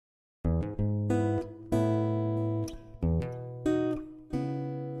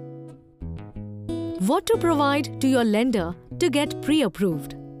What to provide to your lender to get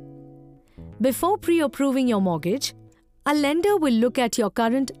pre-approved. Before pre-approving your mortgage, a lender will look at your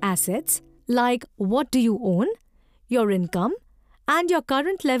current assets like what do you own, your income, and your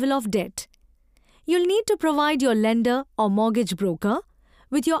current level of debt. You'll need to provide your lender or mortgage broker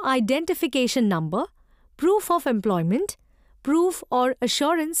with your identification number, proof of employment, proof or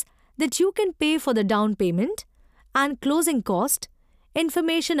assurance that you can pay for the down payment and closing cost,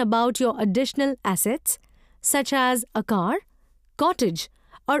 information about your additional assets such as a car, cottage,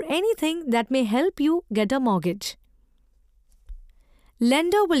 or anything that may help you get a mortgage.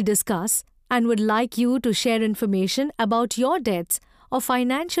 Lender will discuss and would like you to share information about your debts or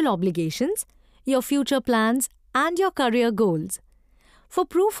financial obligations, your future plans, and your career goals. For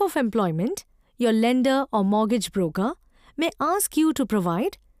proof of employment, your lender or mortgage broker may ask you to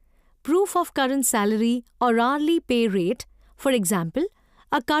provide proof of current salary or hourly pay rate, for example,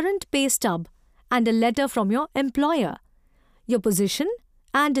 a current pay stub and a letter from your employer, your position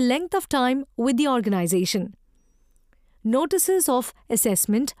and length of time with the organization, notices of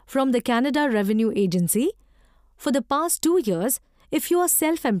assessment from the Canada Revenue Agency for the past 2 years if you are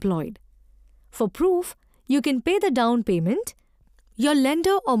self-employed. For proof, you can pay the down payment. Your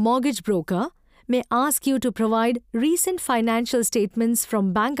lender or mortgage broker may ask you to provide recent financial statements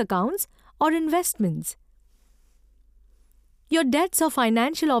from bank accounts or investments. Your debts or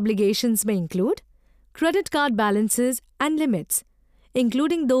financial obligations may include credit card balances and limits,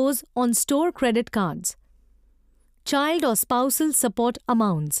 including those on store credit cards, child or spousal support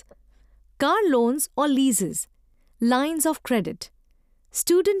amounts, car loans or leases, lines of credit,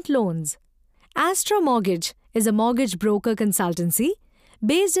 student loans. Astra Mortgage is a mortgage broker consultancy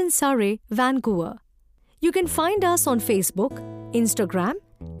based in Surrey, Vancouver. You can find us on Facebook, Instagram,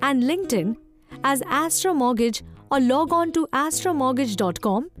 and LinkedIn as Astra Mortgage or log on to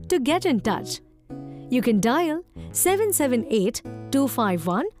astramortgage.com to get in touch. You can dial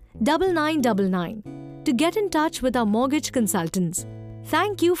 778-251-9999 to get in touch with our mortgage consultants.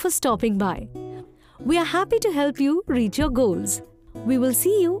 Thank you for stopping by. We are happy to help you reach your goals. We will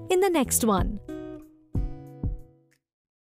see you in the next one.